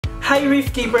Hi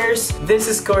Reef Keepers, this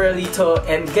is Coralito,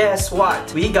 and guess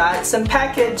what? We got some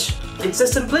package! It's a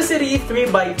Simplicity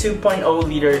 3x2.0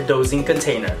 liter dosing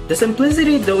container. The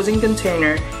Simplicity dosing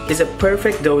container is a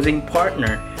perfect dosing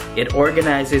partner. It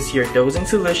organizes your dosing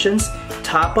solutions,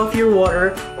 top off your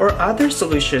water or other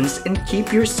solutions, and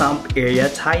keep your sump area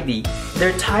tidy.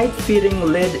 Their tight-fitting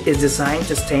lid is designed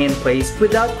to stay in place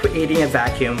without creating a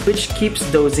vacuum, which keeps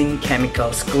dosing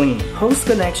chemicals clean. Hose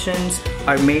connections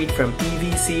are made from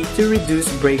PVC to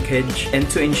reduce breakage and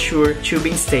to ensure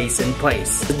tubing stays in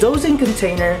place. The dosing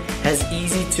container has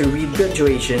easy-to-read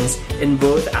graduations in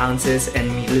both ounces and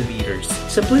milliliters.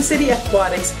 Simplicity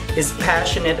Aquatics is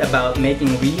passionate about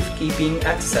making reef keeping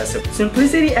accessible.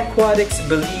 Simplicity Aquatics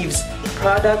believes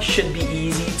products should be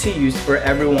easy to use for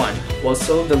everyone, while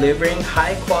still delivering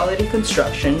high-quality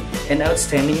construction and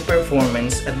outstanding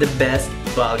performance at the best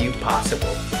value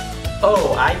possible.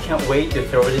 Oh, I can't wait to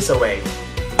throw this away.